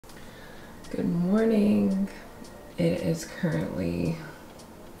Good morning. It is currently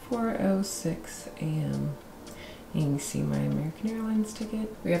 4:06 a.m. You can see my American Airlines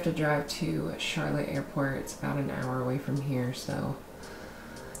ticket. We have to drive to Charlotte Airport. It's about an hour away from here, so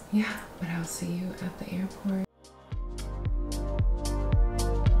yeah, but I'll see you at the airport.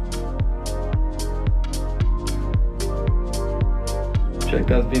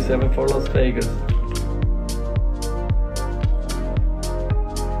 Check out B7 for Las Vegas.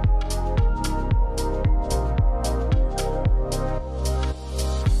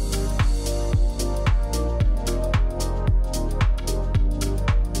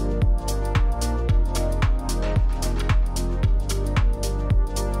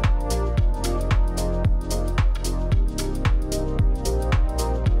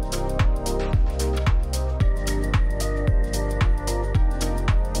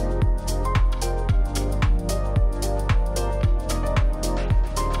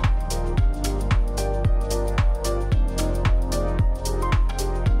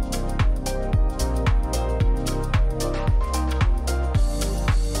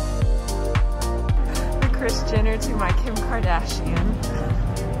 Jenner to my Kim Kardashian.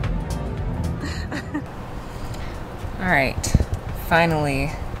 All right,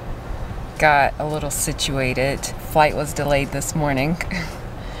 finally got a little situated. Flight was delayed this morning.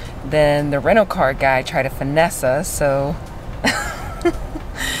 Then the rental car guy tried to finesse us, so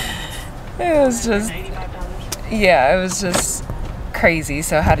it was just, yeah, it was just crazy.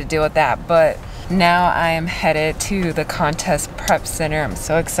 So I had to deal with that, but now I am headed to the contest prep center. I'm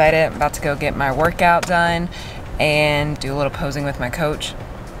so excited. I'm about to go get my workout done and do a little posing with my coach.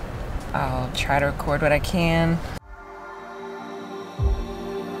 I'll try to record what I can.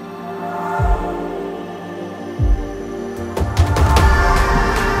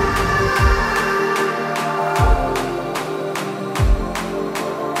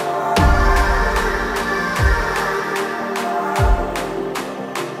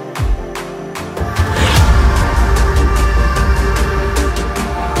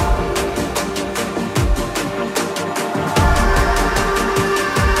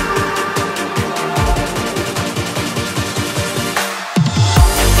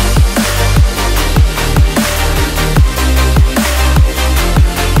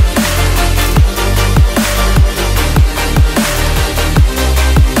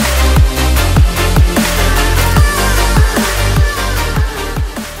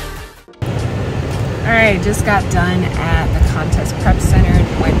 I just got done at the contest prep center,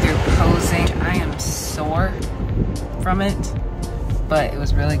 went through posing. I am sore from it, but it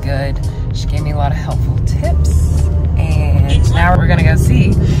was really good. She gave me a lot of helpful tips, and now we're gonna go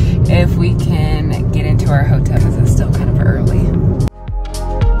see if we can get into our hotel because it's still kind of early.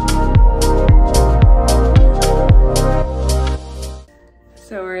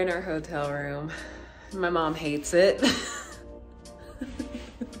 So we're in our hotel room. My mom hates it.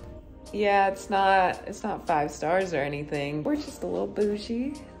 Yeah, it's not 5 stars or anything. We're just a little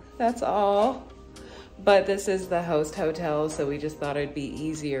bougie, that's all. But this is the host hotel, so we just thought it'd be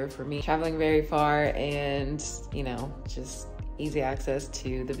easier for me. Traveling very far and, you know, just easy access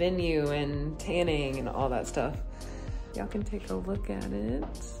to the venue and tanning and all that stuff. Y'all can take a look at it.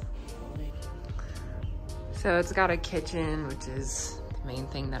 So it's got a kitchen, which is the main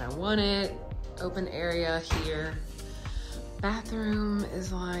thing that I wanted. Open area here. Bathroom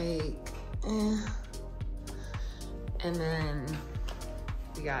is like, eh. And then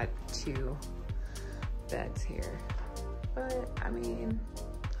we got 2 beds here. But I mean,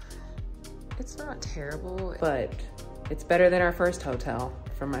 it's not terrible, but it's better than our first hotel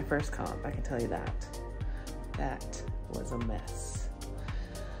from my first comp, I can tell you that. That was a mess.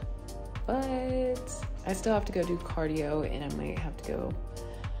 But I still have to go do cardio, and I might have to go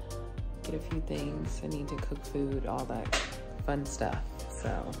get a few things. I need to cook food, all that fun stuff,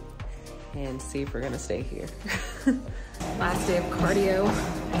 so, and see if we're gonna stay here. Last day of cardio,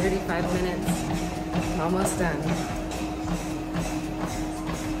 35 minutes, almost done. Trying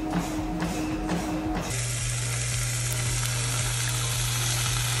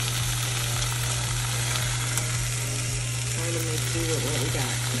to make do with what we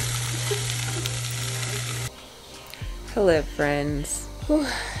got. Hello, friends. Whew.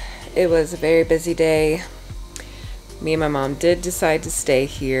 It was a very busy day. Me and my mom did decide to stay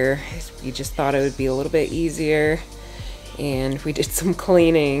here. We just thought it would be a little bit easier, and we did some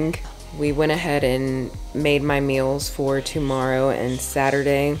cleaning. We went ahead and made my meals for tomorrow and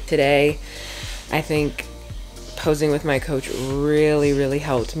Saturday. Today, I think posing with my coach really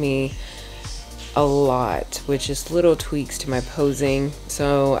helped me a lot with just little tweaks to my posing.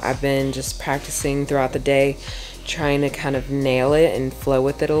 So I've been just practicing throughout the day just trying to kind of nail it and flow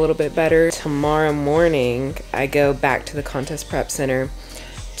with it a little bit better. Tomorrow morning, I go back to the contest prep center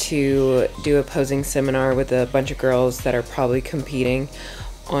to do a posing seminar with a bunch of girls that are probably competing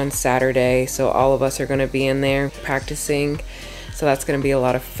on Saturday. So all of us are gonna be in there practicing. So that's gonna be a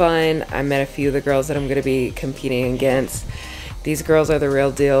lot of fun. I met a few of the girls that I'm gonna be competing against. These girls are the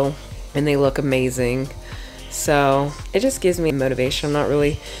real deal and they look amazing. So it just gives me motivation. I'm not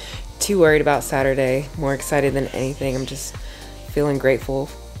really too worried about Saturday, more excited than anything. I'm just feeling grateful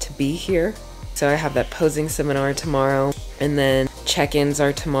to be here. So I have that posing seminar tomorrow, and then check-ins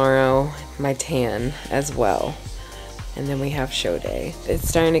are tomorrow, my tan as well. And then we have show day. It's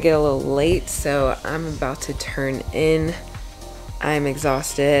starting to get a little late, so I'm about to turn in. I'm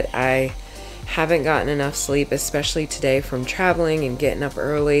exhausted. I haven't gotten enough sleep, especially today from traveling and getting up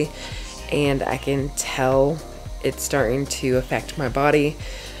early, and I can tell it's starting to affect my body.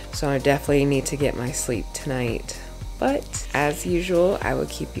 So I definitely need to get my sleep tonight. But as usual, I will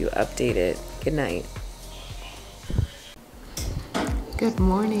keep you updated. Good night. Good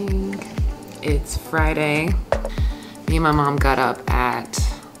morning. It's Friday. Me and my mom got up at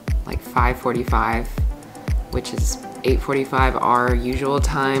like 5:45, which is 8:45 our usual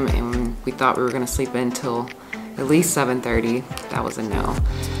time, and we thought we were gonna sleep until at least 7:30. That was a no.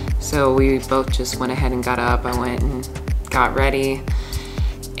 So we both just went ahead and got up. I went and got ready,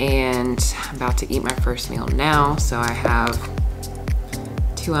 and I'm about to eat my first meal now. So I have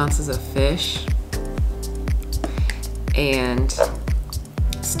 2 ounces of fish and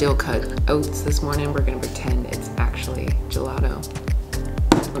steel cut oats this morning. We're gonna pretend it's actually gelato.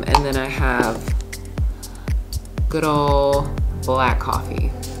 And then I have good old black coffee.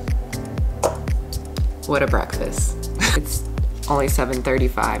 What a breakfast. It's only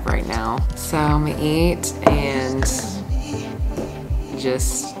 7:35 right now. So I'm gonna eat and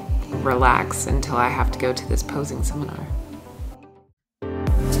just relax until I have to go to this posing seminar.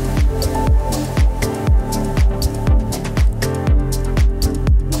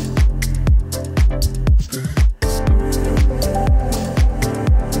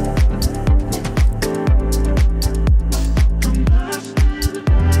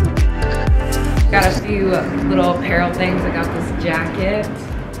 Got a few little apparel things. I got this jacket.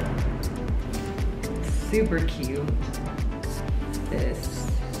 Super cute. This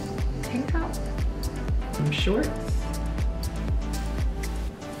tank top, some shorts,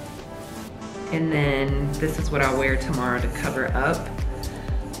 and then this is what I'll wear tomorrow to cover up,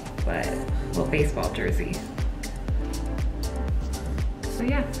 but a little baseball jersey. So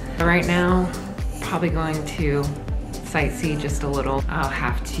yeah, right now, probably going to sightsee just a little. I'll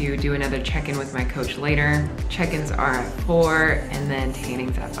have to do another check-in with my coach later. Check-ins are at 4 and then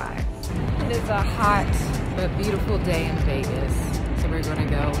tanning's at 5. It is a hot but beautiful day in Vegas. So we're gonna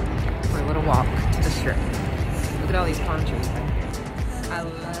go for a little walk to the strip. Look at all these palm trees back here.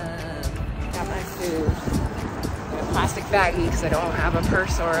 Got my food in a plastic baggie because I don't have a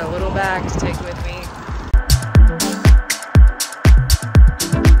purse or a little bag to take with me.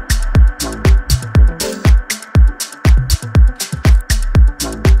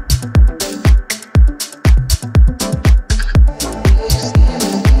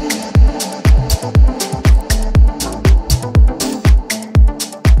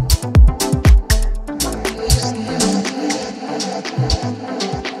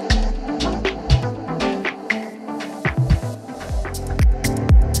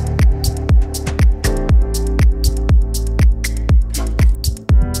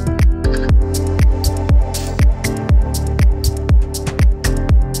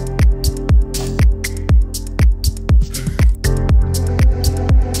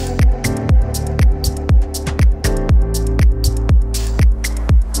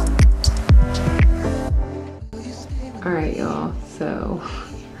 Alright y'all, so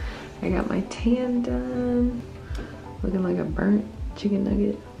I got my tan done, looking like a burnt chicken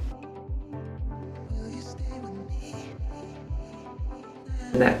nugget.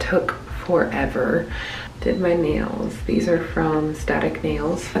 That took forever. Did my nails. These are from Static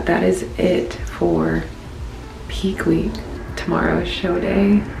Nails. But that is it for peak week. Tomorrow is show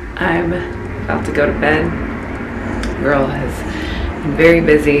day. I'm about to go to bed. Girl has been very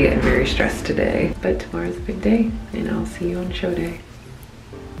busy and very stressed today, but tomorrow's a big day and I'll see you on show day.